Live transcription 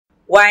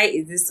Why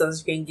is this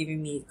sunscreen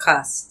giving me a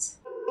cast?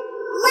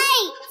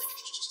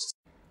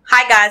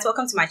 Hi guys,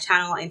 welcome to my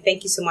channel and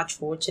thank you so much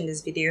for watching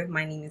this video.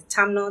 My name is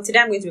Tamno. Today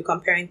I'm going to be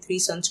comparing 3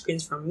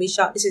 sunscreens from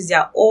Missha. This is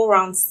their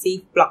all-round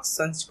safe block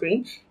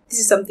sunscreen. This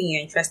is something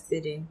you're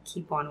interested in,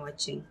 keep on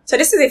watching. So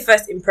this is a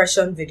first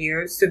impression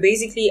video. So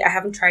basically I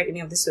haven't tried any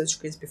of the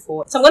sunscreens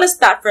before. So I'm going to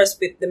start first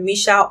with the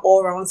Missha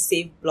all-round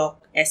safe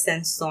block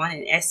Essence Sun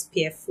in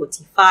SPF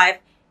 45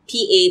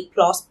 PA+++.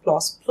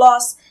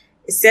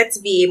 It's said to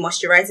be a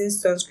moisturizing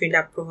sunscreen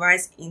that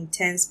provides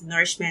intense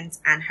nourishment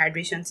and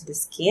hydration to the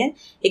skin.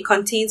 It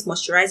contains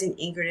moisturizing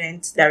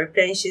ingredients that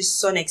replenishes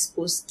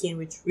sun-exposed skin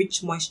with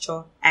rich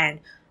moisture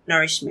and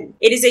nourishment.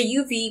 It is a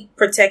UV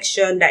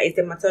protection that is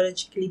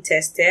dermatologically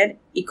tested.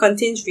 It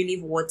contains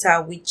relief water,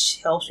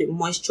 which helps with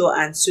moisture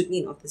and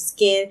soothing of the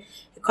skin.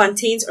 It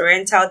contains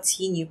oriental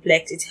tea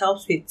nuplex. It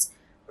helps with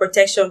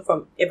protection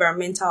from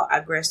environmental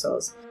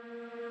aggressors.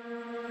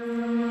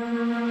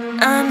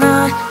 I'm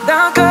not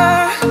the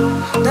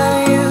girl that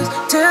I used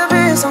to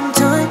be.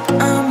 Sometimes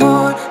I'm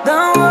more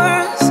than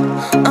words.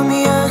 I'm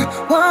beyond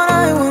what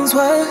I once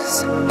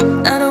was.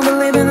 I don't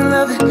believe in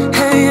love.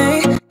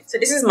 Hey, hey. So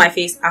this is my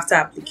face after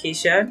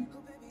application.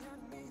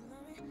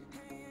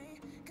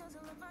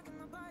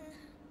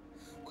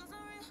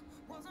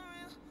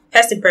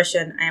 First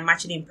impression, I am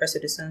actually impressed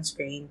with the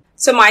sunscreen.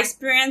 So my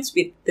experience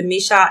with the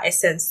Missha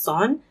Essence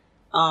Sun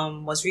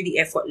was really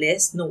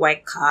effortless. No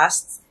white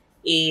casts.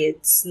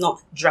 It's not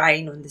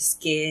drying on the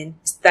skin.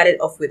 It started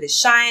off with a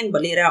shine,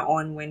 but later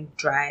on went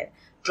dry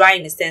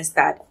in the sense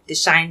that the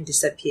shine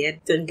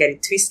disappeared. Don't get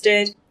it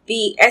twisted.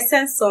 The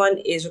Essence Sun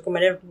is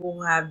recommended for people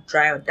who have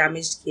dry or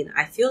damaged skin.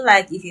 I feel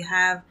like if you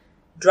have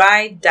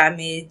dry,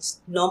 damaged,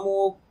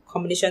 normal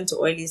combination to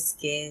oily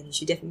skin, you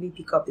should definitely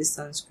pick up this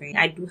sunscreen.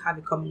 I do have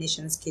a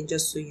combination skin,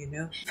 just so you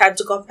know. If I have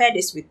to compare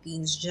this with the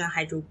Neutrogena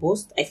Hydro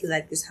Boost, I feel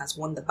like this has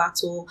won the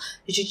battle.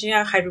 The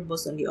Neutrogena Hydro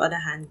Boost, on the other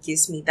hand,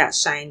 gives me that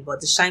shine,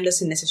 but the shine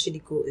doesn't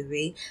necessarily go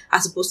away,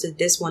 as opposed to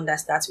this one that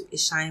starts with a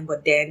shine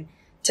but then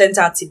turns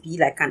out to be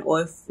like an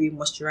oil-free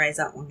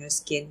moisturizer on your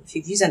skin. If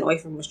you've used an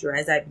oil-free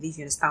moisturizer, I believe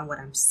you understand what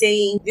I'm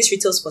saying. This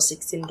retails for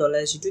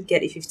 $16. You do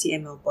get a 50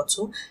 ml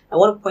bottle. I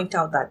want to point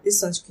out that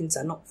these sunscreens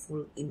are not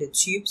full in the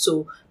tube,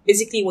 so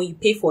basically when you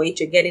pay for it,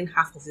 you're getting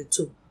half of the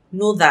tube.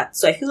 Know that.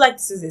 So I feel like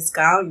this is a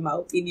scam, in my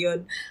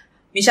opinion.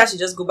 Missha should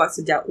just go back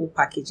to their old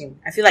packaging.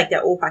 I feel like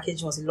their old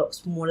packaging was a lot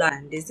smaller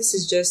than this. This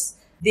is just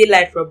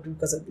daylight robbery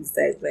because of the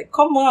size. Like,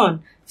 come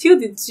on, fill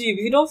the tube.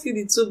 If you don't fill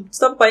the tube,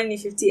 stop buying the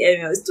 50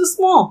 ml. It's too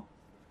small.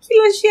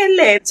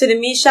 So the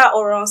Missha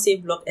All-Round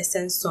Safe Block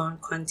Essence Sun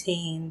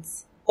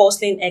contains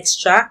porcelain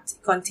extract,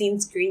 it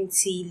contains green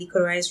tea,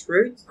 liquorized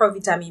root,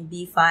 provitamin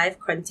B5,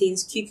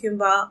 contains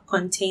cucumber,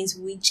 contains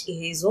witch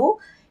hazel,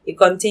 it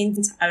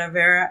contains aloe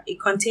vera, it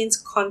contains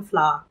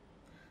cornflower.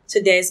 So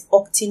there's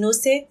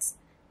octinoxate,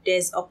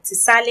 there's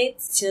octisalate,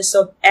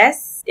 tinosyl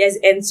S, there's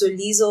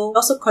ensolizole, it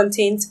also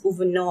contains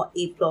uvenol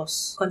A+,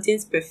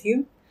 contains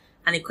perfume,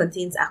 and it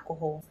contains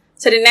alcohol.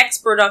 So the next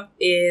product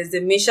is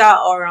the Missha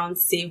All-Round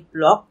Safe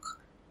Block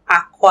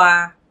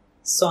AQUA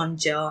Sun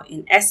Gel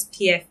in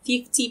SPF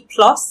 50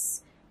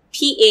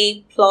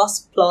 PA++++.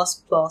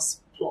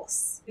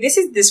 This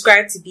is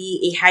described to be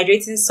a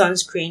hydrating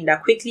sunscreen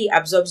that quickly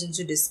absorbs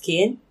into the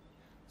skin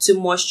to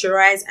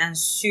moisturize and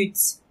soothe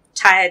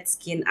tired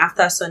skin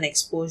after sun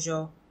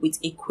exposure with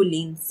a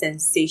cooling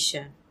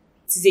sensation.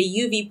 It is a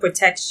UV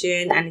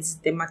protection and it is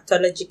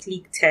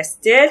dermatologically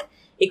tested.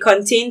 It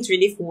contains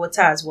relief water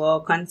as well,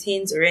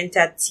 contains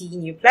oriental tea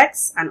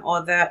nuplex and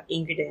other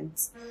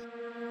ingredients.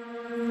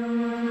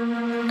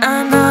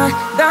 I'm not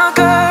the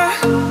girl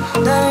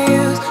that I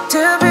used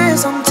to be.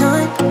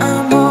 Sometimes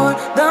I'm more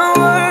than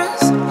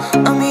words.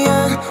 I'm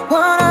beyond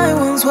what I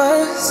once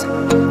was.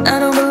 I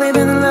don't believe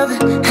in love.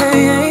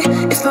 Hey, hey.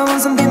 If I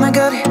want something, I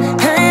got it.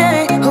 Hey,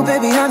 hey. Oh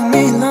baby, I don't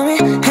need love me.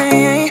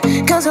 Hey,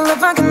 hey. Cause I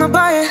love I cannot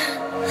buy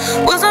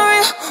it. Was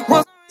I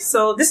real?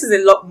 So this is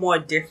a lot more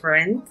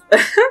different.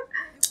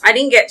 I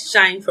didn't get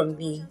shine from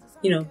the,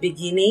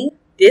 beginning.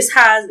 This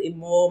has a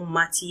more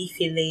matte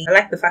feeling. I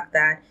like the fact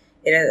that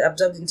it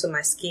absorbs into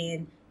my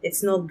skin.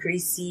 It's not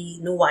greasy,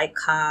 no white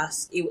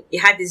cast. It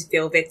had this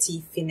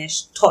velvety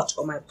finish touch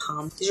on my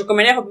palm. It's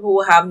recommended for people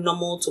who have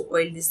normal to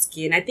oily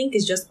skin. I think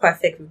it's just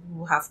perfect for people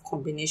who have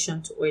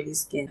combination to oily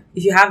skin.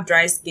 If you have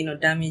dry skin or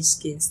damaged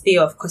skin, stay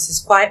off because it's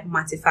quite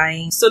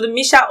mattifying. So the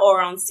Missha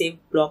All-Round Safe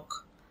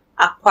Block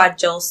Aqua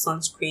Gel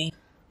Sunscreen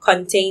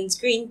contains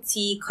green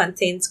tea,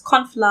 contains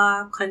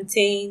cornflower,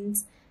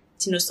 contains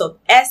tinosyl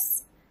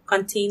S,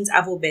 contains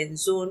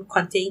avobenzone,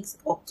 contains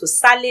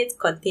octosalate,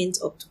 contains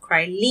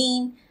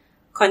octocrylene,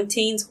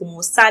 contains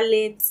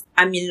homosalate,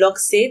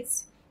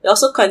 amyloxate. It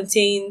also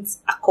contains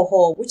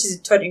alcohol, which is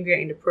the third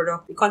ingredient in the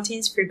product. It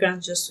contains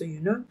fragrance, just so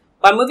you know.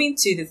 But moving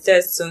to the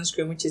third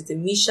sunscreen, which is the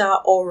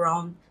Missha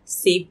All-Round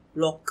Safe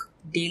Block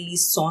Daily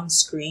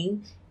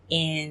Sunscreen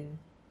in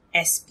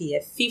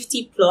SPF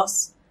 50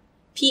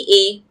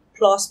 PA++++.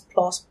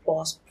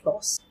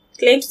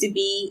 Claims to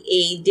be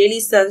a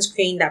daily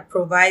sunscreen that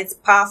provides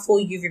powerful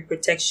UV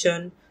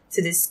protection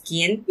to the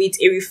skin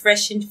with a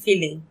refreshing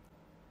feeling.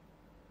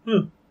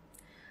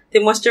 The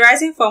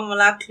moisturizing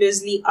formula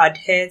closely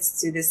adheres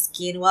to the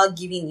skin while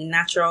giving a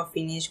natural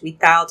finish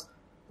without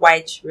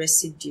white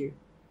residue.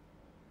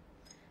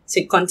 So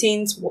it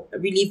contains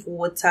relief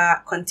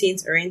water,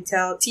 contains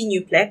oriental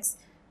T-Nuplex,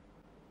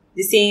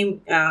 the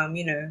same,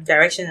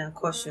 direction and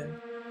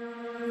caution.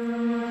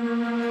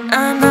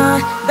 I'm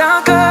not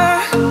the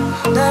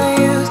girl that I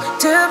used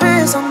to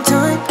be.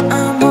 Sometimes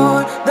I'm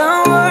more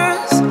than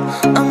words.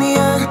 I'm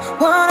beyond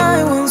what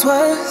I once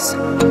was.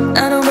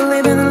 I don't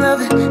believe in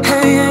love it.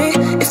 Hey, hey.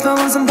 If I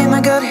want something, I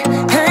got it.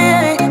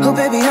 Hey, hey. Oh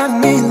baby, I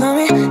don't need love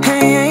me.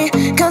 Hey,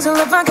 hey. Cause I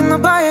love I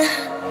cannot buy it.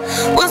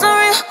 Wasn't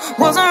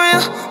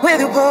real with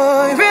you,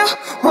 boy. Real,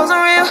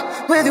 wasn't real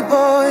with you,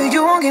 boy.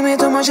 You won't give me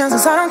too much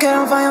chances. I don't care.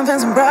 I'm fine, I'm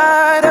fancy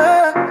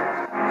brighter.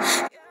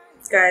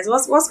 Guys,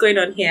 what's going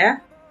on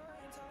here?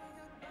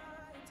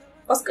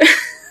 What's going?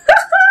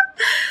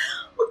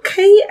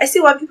 Okay, I see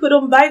why people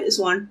don't buy this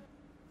one.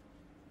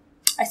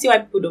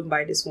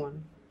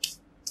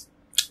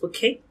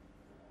 Okay,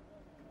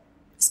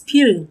 it's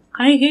peeling.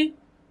 Can you hear?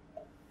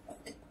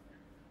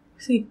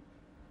 See.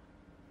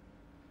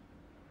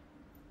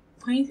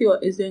 Can you see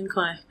what is doing?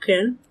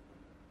 Clear?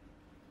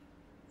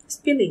 It's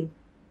peeling.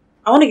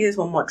 I want to give this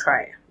one more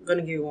try. I'm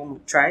gonna give it one more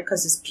try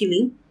because it's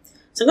peeling.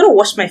 So I'm gonna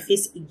wash my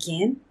face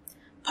again.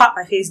 Pat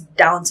my face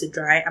down to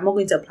dry. I'm not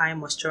going to apply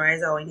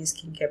moisturizer or any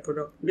skincare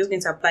product. I'm just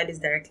going to apply this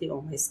directly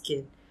on my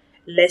skin.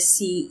 Let's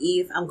see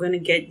if I'm going to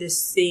get the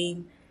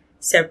same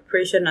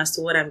separation as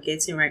to what I'm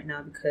getting right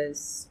now,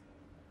 because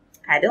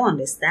I don't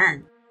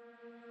understand.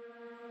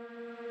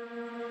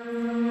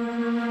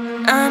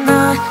 I'm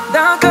not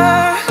the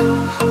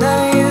girl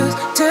that I used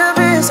to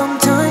be.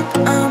 Sometimes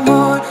I'm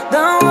more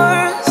than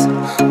words.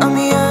 I'm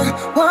beyond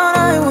what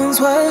I once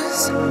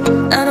was.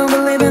 I don't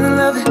believe in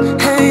love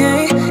it. Hey,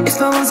 hey.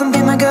 If I want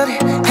something, I got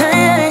it.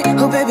 Hey, hey.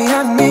 Oh baby,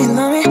 I don't need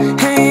love me.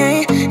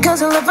 Hey, hey.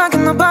 Cause I love I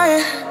cannot buy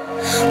it.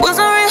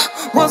 Wasn't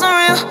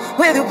real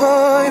with you,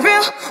 boy.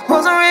 Real,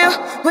 wasn't real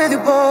with you,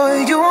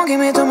 boy. You won't give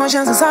me too much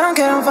chances. I don't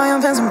care. I'm fine,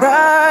 I'm fancy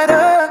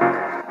brighter.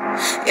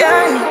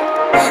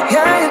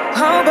 Yeah,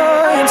 oh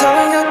boy, I'm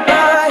telling you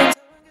bye.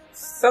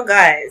 So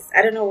guys,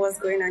 I don't know what's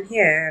going on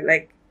here.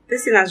 Like,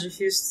 this thing has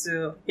refused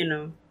to,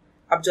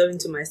 absorb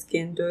into my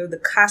skin, though the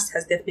cast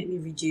has definitely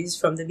reduced.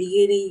 From the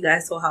beginning, you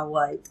guys saw how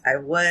white I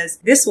was.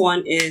 This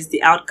one is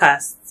the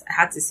Outcast. I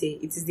had to say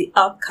it is the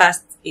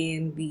Outcast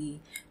in the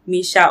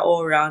Missha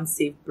all-round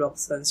safe block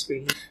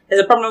sunscreen.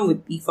 There's a problem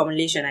with the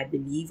formulation, I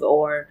believe,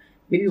 or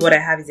maybe what I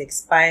have is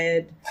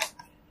expired.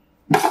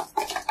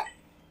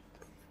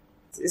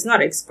 It's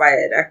not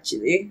expired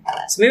actually,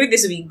 so maybe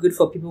this will be good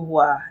for people who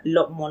are a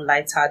lot more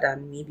lighter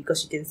than me,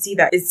 because you can see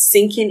that it's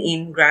sinking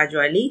in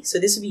gradually. So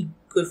this will be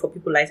good for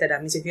people lighter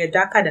than me. So if you're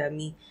darker than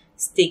me,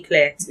 stay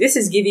clear. This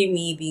is giving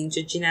me the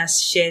Endogenous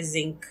Sheer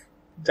Zinc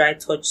Dry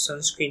Touch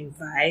Sunscreen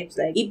vibes.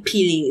 Like, it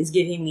peeling is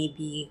giving me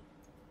the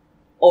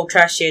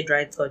Ultra Sheer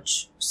Dry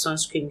Touch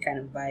Sunscreen kind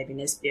of vibe in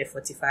SPF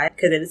 45,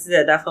 because this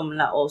is that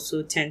formula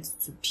also tends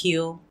to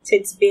peel. So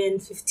it's been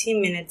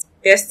 15 minutes.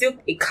 There's still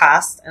a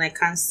cast and I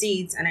can't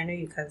see it, and I know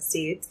you can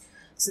see it.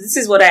 So this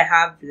is what I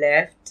have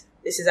left.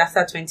 This is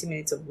after 20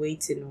 minutes of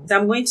waiting. So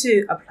I'm going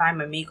to apply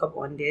my makeup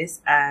on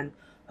this and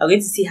I'm going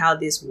to see how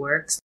this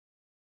works.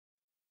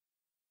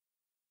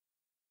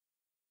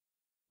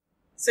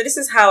 So this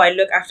is how I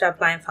look after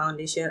applying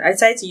foundation. I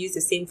decided to use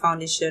the same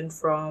foundation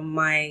from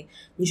my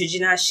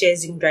Neutrogena Sheer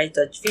Zinc Dry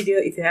Touch video.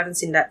 If you haven't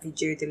seen that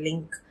video, the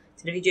link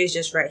to the video is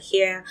just right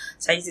here.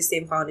 So I used the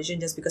same foundation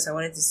just because I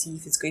wanted to see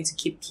if it's going to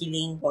keep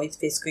peeling or if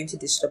it's going to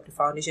disrupt the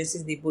foundation,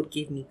 since they both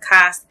gave me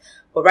cast.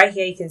 But right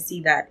here you can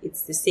see that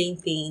it's the same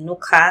thing, no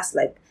cast.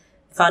 Like,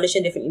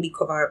 foundation definitely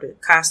cover up the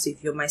cast. So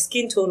if you're my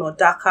skin tone or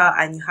darker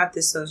and you have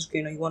this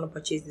sunscreen, or you want to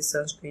purchase this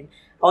sunscreen,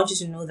 I want you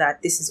to know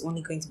that this is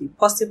only going to be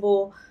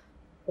possible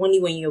only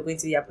when you're going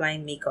to be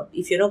applying makeup.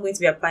 If you're not going to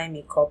be applying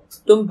makeup,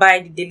 don't buy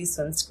the daily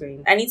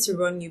sunscreen. I need to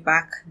run you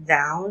back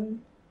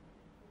down.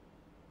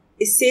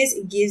 It says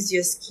it gives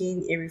your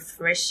skin a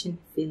refreshing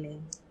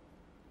feeling.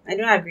 I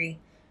don't agree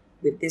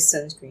with this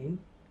sunscreen.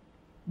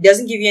 It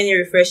doesn't give you any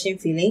refreshing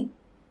feeling.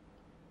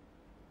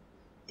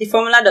 The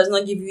formula does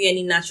not give you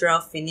any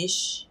natural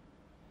finish,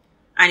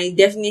 and it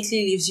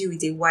definitely leaves you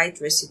with a white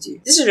residue.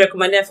 This is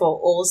recommended for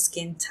all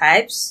skin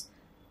types,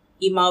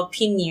 in my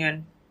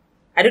opinion.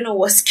 I don't know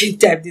what skin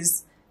type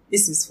this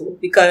is for,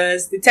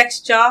 because the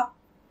texture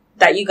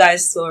that you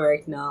guys saw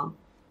right now,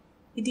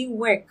 it didn't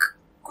work.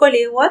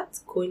 Kole what?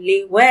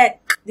 Kole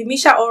work. The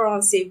Missha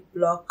All-Round Safe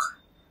Block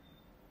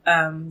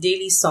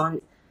Daily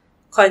Sun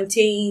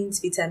contains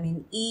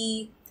vitamin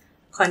E,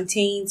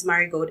 contains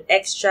marigold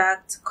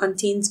extract,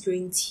 contains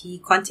green tea,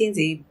 contains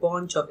a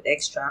bunch of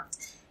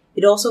extract.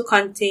 It also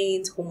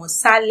contains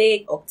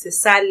homosalate,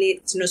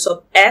 octisalate,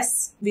 Tinosop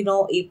S,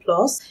 Phenol A+.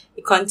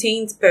 It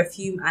contains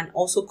perfume and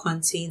also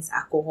contains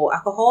alcohol.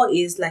 Alcohol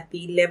is like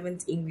the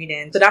 11th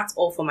ingredient. So that's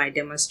all for my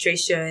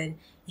demonstration.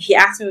 If you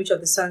ask me which of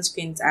the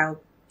sunscreens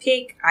I'll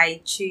pick,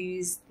 I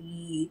choose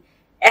the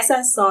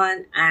Essence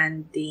Sun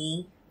and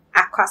the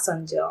Aqua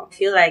Sun Gel. I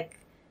feel like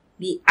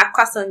the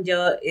Aqua Sun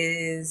Gel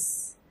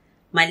is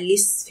my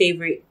least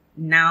favorite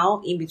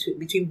now in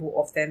between both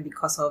of them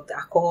because of the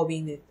alcohol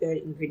being the third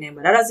ingredient,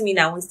 but that doesn't mean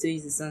I won't still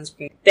use the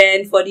sunscreen.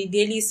 Then for the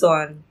daily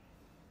sun,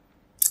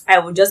 I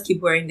will just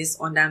keep wearing this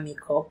under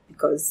makeup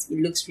because it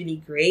looks really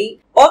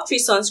great. All three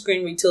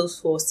sunscreen retails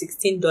for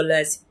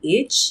 $16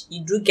 each.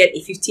 You do get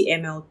a 50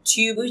 ml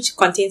tube which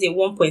contains a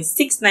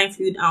 1.69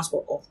 fluid ounce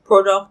worth of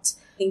product.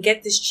 You can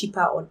get this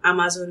cheaper on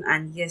Amazon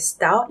and Yes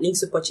Style. Links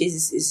to purchase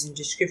this is in the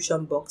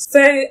description box.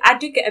 So I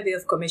do get a bit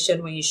of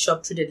commission when you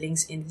shop through the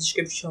links in the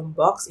description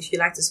box. If you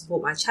like to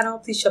support my channel,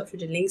 please shop through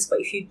the links. But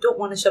if you don't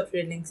want to shop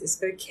through the links,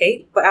 it's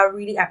okay. But I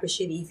really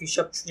appreciate it if you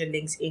shop through the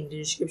links in the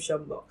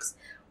description box.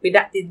 With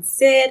that being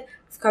said,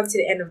 we've come to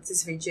the end of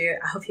this video.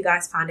 I hope you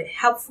guys found it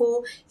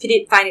helpful. If you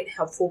did find it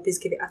helpful, please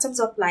give it a thumbs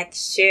up, like,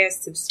 share,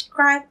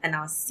 subscribe, and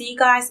I'll see you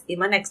guys in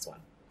my next one.